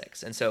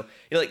classics. And so,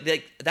 then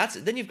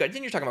you're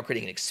talking about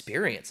creating an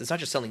experience. It's not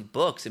just selling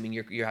books. I mean,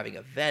 you're having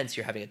events,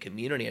 you're having a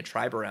community, a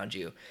tribe around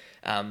you.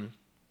 The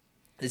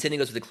same thing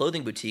goes with the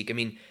clothing boutique. I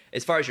mean,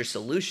 as far as your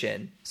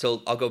solution,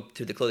 so I'll go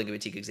through the clothing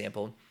boutique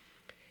example.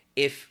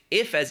 If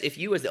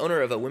you as the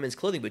owner of a women's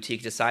clothing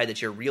boutique decide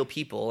that you're real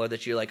people, or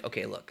that you're like,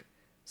 okay, look,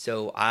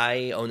 so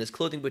I own this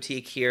clothing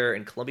boutique here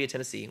in Columbia,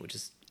 Tennessee, which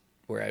is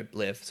where I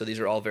live. So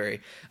these are all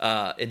very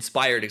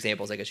inspired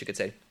examples, I guess you could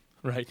say.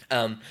 Right.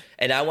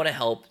 And I want to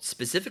help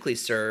specifically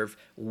serve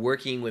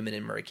working women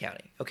in Murray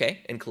County,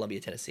 okay, in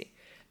Columbia, Tennessee.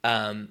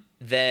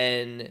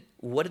 Then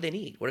what do they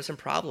need? What are some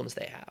problems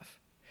they have?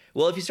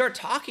 Well, if you start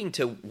talking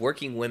to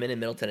working women in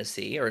Middle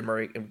Tennessee or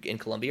in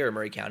Columbia or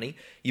Murray County,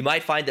 you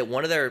might find that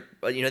one of their,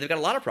 they've got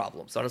a lot of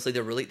problems. Honestly,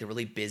 they're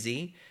really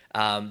busy.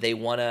 They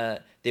wanna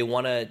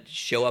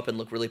show up and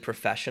look really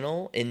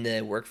professional in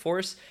the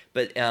workforce,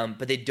 but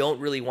they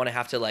don't really want to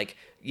have to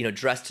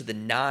dress to the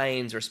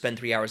nines or spend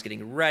 3 hours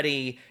getting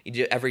ready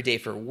every day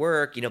for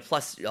work.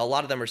 Plus a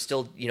lot of them are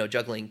still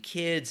juggling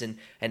kids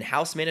and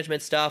house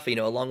management stuff.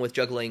 Along with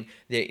juggling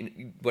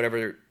the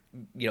whatever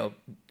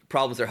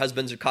problems their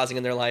husbands are causing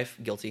in their life.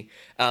 Guilty.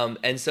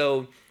 And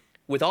so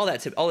with all that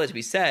to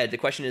be said, the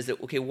question is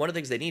that, okay, one of the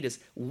things they need is,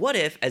 what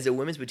if as a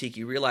women's boutique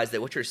you realize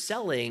that what you're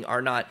selling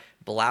are not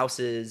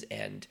blouses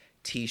and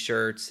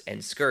t-shirts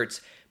and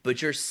skirts,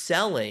 but you're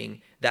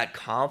selling that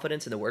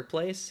confidence in the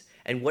workplace?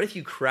 And what if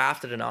you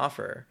crafted an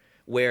offer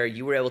where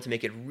you were able to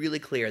make it really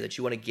clear that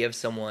you want to give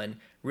someone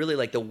really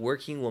like the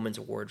working woman's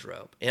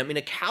wardrobe? And I mean,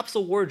 a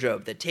capsule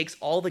wardrobe that takes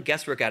all the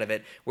guesswork out of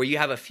it, where you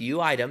have a few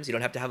items. You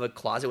don't have to have a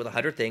closet with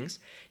 100 things.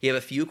 You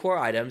have a few core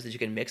items that you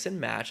can mix and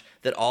match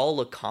that all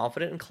look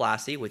confident and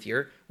classy with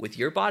your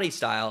body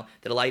style,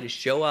 that allow you to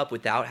show up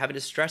without having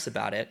to stress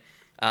about it.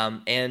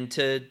 That's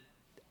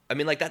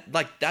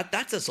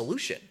a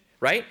solution,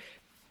 right?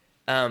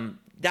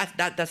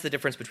 that's the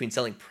difference between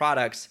selling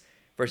products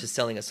versus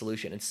selling a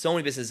solution. And so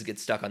many businesses get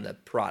stuck on the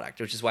product,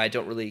 which is why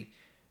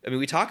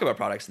we talk about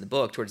products in the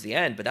book towards the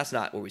end, but that's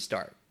not where we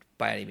start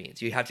by any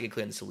means. You have to get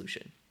clear on the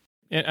solution.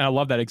 And I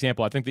love that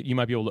example. I think that you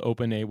might be able to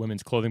open a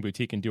women's clothing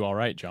boutique and do all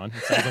right, John.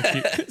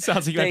 It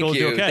sounds like you might be able to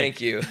do okay.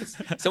 Thank you.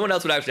 Someone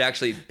else would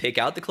actually pick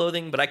out the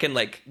clothing, but I can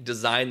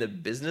design the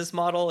business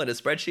model in a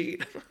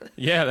spreadsheet.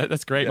 Yeah,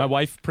 that's great. Yeah. My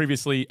wife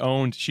previously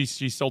owned, she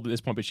sold at this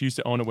point, but she used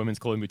to own a women's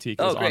clothing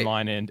boutique. It was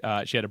online, and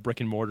she had a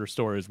brick and mortar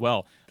store as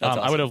well. That's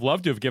awesome. I would have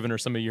loved to have given her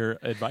some of your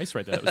advice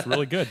right there. That was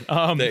really good.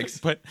 Thanks.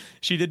 But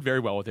she did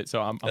very well with it,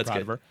 so I'm proud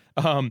of her.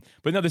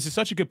 But no, this is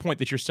such a good point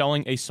that you're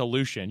selling a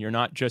solution. You're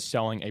not just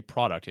selling a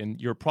product,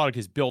 and your product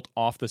is built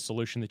off the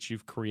solution that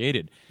you've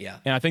created. Yeah.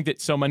 And I think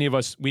that so many of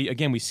us,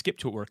 we skip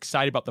to it. We're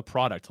excited about the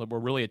product. We're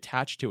really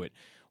attached to it.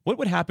 What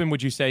would happen,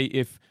 would you say,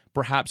 if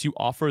perhaps you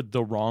offered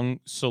the wrong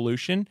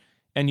solution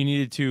and you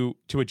needed to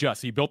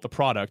adjust? So you built the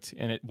product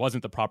and it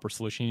wasn't the proper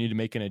solution. You need to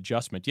make an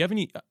adjustment. Do you have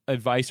any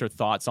advice or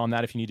thoughts on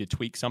that if you need to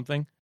tweak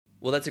something?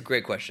 Well, that's a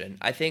great question.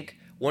 I think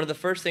one of the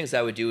first things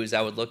I would do is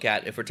I would look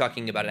at, if we're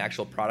talking about an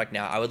actual product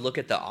now, I would look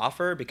at the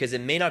offer, because it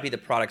may not be the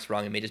product's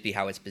wrong. It may just be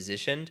how it's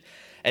positioned.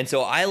 And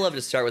so I love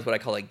to start with what I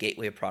call a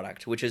gateway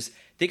product, which is,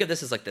 think of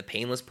this as the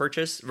painless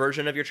purchase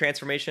version of your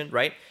transformation,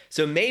 right?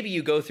 So maybe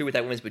you go through with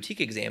that women's boutique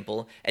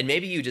example, and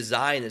maybe you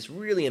design this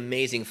really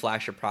amazing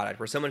flagship product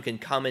where someone can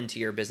come into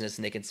your business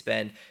and they can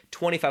spend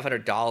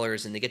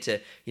 $2,500 and they get to,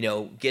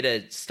 get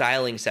a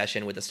styling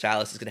session with a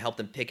stylist who's going to help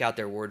them pick out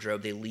their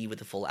wardrobe. They leave with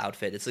the full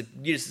outfit. It's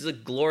a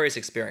glorious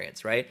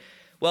experience, right?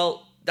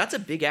 Well, that's a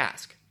big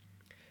ask.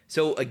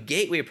 So a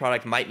gateway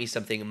product might be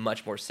something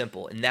much more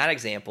simple. In that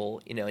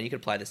example, and you can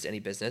apply this to any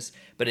business,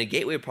 but a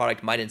gateway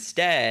product might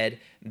instead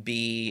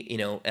be,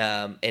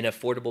 an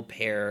affordable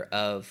pair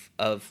of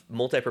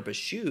multi-purpose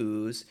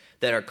shoes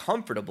that are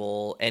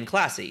comfortable and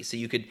classy. So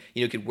you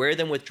could wear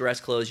them with dress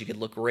clothes. You could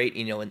look great,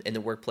 in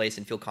the workplace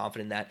and feel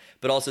confident in that,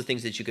 but also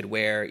things that you could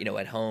wear,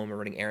 at home or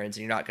running errands,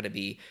 and you're not going to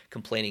be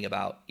complaining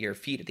about your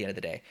feet at the end of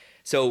the day.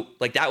 So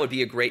that would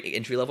be a great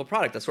entry-level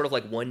product. That's sort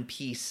of one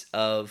piece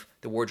of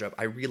the wardrobe.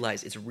 I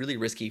realize it's really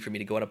risky for me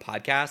to go on a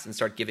podcast and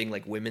start giving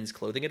women's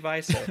clothing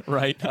advice.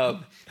 Right.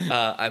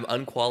 I'm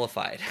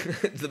unqualified.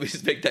 Let me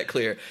just make that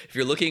clear. If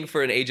you're looking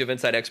for an Age of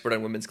Insight expert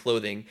on women's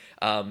clothing,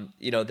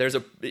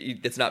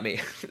 it's not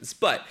me.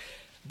 but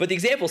the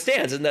example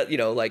stands in that,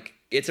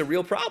 it's a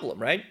real problem,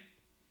 right?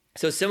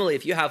 So similarly,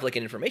 if you have an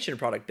information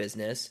product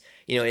business,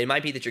 it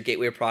might be that your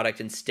gateway product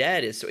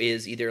instead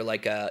is either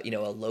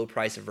a low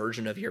price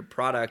version of your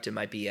product. It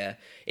might be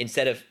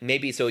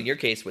so in your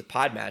case with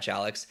Podmatch,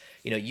 Alex,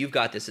 you've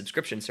got this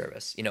subscription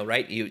service,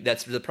 right?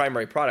 That's the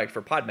primary product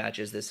for Podmatch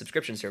is this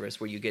subscription service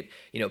where you get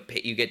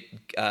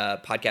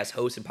podcast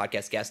hosts and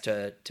podcast guests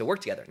to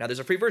work together. Now there's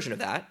a free version of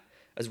that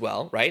as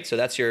well, right? So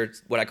that's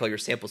what I call your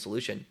sample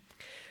solution.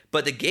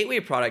 But the gateway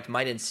product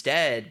might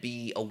instead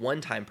be a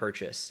one-time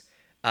purchase.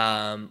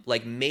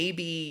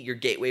 Maybe your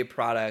gateway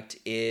product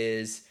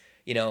is,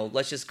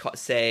 let's just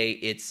say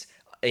it's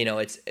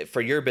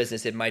for your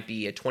business, it might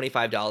be a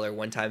 $25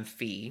 one-time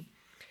fee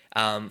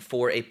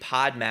for a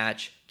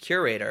Podmatch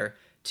curator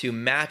to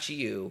match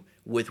you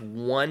with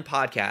one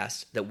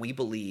podcast that we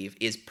believe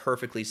is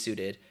perfectly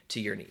suited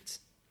to your needs,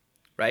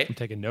 right? I'm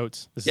taking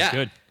notes. This is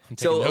good.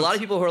 So a lot of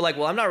people who are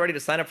well, I'm not ready to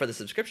sign up for the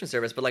subscription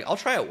service, but I'll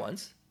try it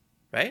once,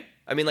 right?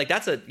 I mean,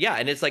 that's and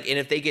it's and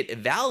if they get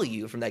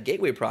value from that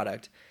gateway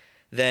product,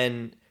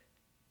 then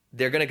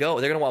they're going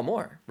to want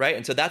more, right?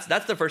 And so that's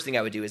the first thing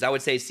I would do is I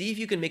would say, see if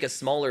you can make a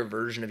smaller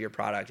version of your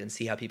product and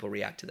see how people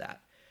react to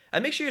that.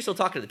 And make sure you're still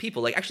talking to the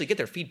people, actually get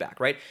their feedback,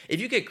 right? If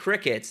you get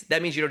crickets,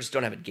 that means you just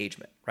don't have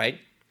engagement, right?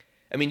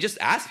 I mean, just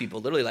ask people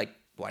literally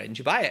why didn't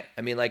you buy it?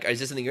 I mean, is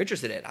this something you're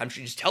interested in? I'm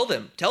sure just tell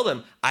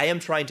them, I am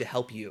trying to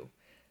help you.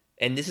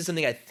 And this is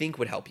something I think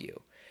would help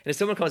you. And if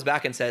someone comes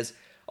back and says,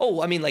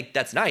 oh, I mean,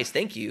 that's nice,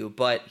 thank you,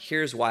 but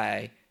here's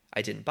why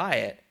I didn't buy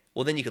it.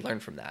 Well, then you could learn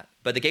from that.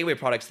 But the gateway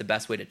product's the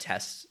best way to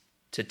test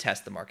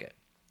the market.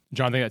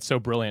 John, I think that's so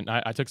brilliant.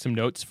 I took some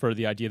notes for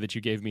the idea that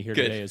you gave me here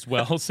today as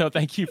well. So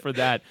thank you for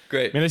that.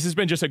 Great. Man, this has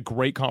been just a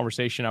great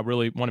conversation. I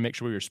really want to make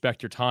sure we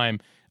respect your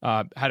time.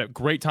 Had a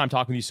great time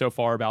talking with you so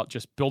far about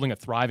just building a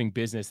thriving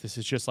business. This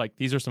is just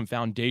these are some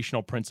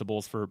foundational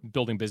principles for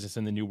building business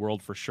in the new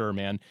world for sure,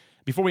 man.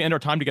 Before we end our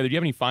time together, do you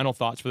have any final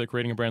thoughts for the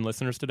Creating a Brand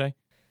listeners today?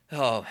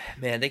 Oh,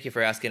 man, thank you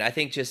for asking. I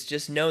think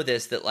just know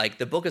this, that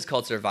the book is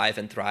called Survive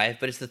and Thrive,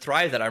 but it's the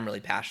thrive that I'm really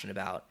passionate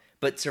about.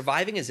 But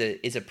surviving is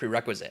a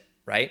prerequisite,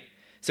 right?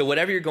 So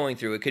whatever you're going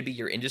through, it could be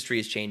your industry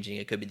is changing,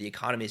 it could be the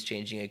economy is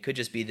changing, it could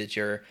just be that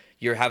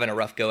you're having a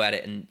rough go at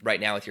it and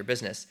right now with your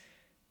business.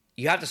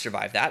 You have to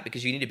survive that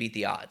because you need to beat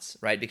the odds,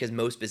 right? Because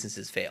most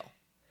businesses fail.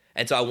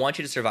 And so I want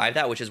you to survive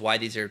that, which is why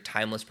these are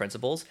timeless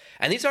principles.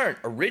 And these aren't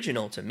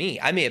original to me.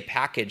 I may have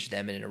packaged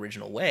them in an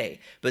original way,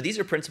 but these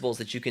are principles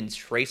that you can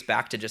trace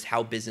back to just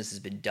how business has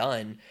been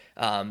done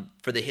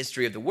for the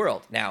history of the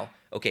world. Now,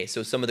 okay,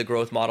 so some of the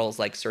growth models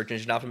like search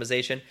engine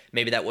optimization,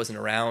 maybe that wasn't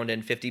around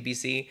in 50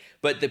 BC,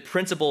 but the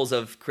principles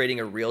of creating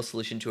a real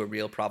solution to a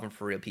real problem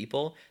for real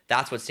people,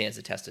 that's what stands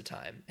the test of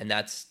time. And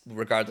that's,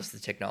 regardless of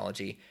the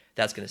technology,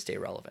 that's going to stay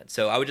relevant.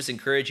 So I would just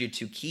encourage you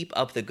to keep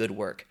up the good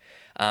work.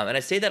 And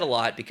I say that a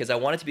lot because I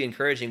want it to be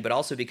encouraging, but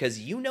also because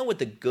you know what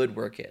the good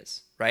work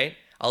is, right?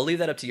 I'll leave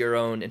that up to your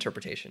own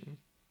interpretation.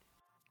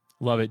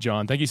 Love it,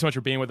 John. Thank you so much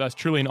for being with us.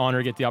 Truly an honor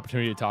to get the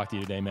opportunity to talk to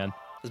you today, man.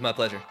 It was my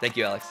pleasure. Thank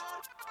you, Alex.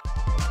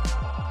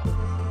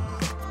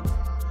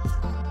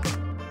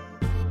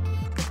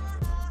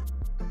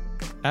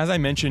 As I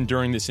mentioned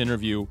during this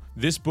interview,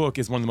 this book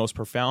is one of the most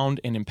profound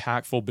and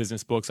impactful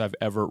business books I've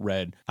ever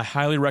read. I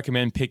highly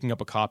recommend picking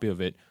up a copy of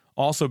it.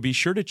 Also, be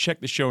sure to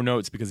check the show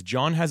notes because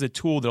John has a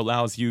tool that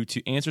allows you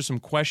to answer some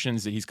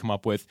questions that he's come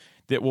up with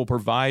that will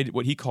provide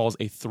what he calls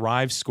a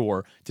Thrive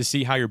score to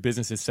see how your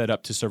business is set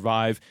up to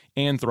survive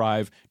and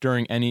thrive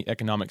during any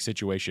economic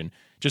situation.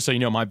 Just so you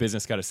know, my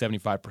business got a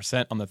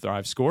 75% on the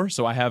Thrive score,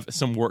 so I have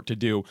some work to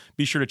do.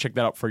 Be sure to check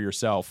that out for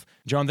yourself.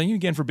 John, thank you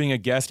again for being a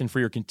guest and for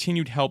your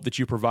continued help that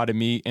you provided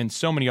me and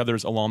so many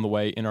others along the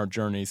way in our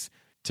journeys.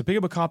 To pick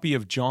up a copy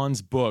of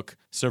John's book,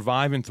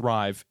 Survive and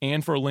Thrive,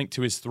 and for a link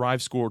to his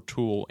Thrive Score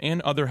tool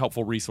and other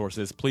helpful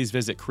resources, please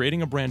visit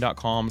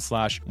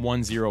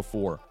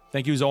creatingabrand.com/104.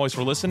 Thank you as always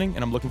for listening,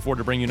 and I'm looking forward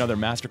to bringing you another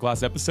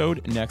masterclass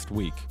episode next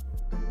week.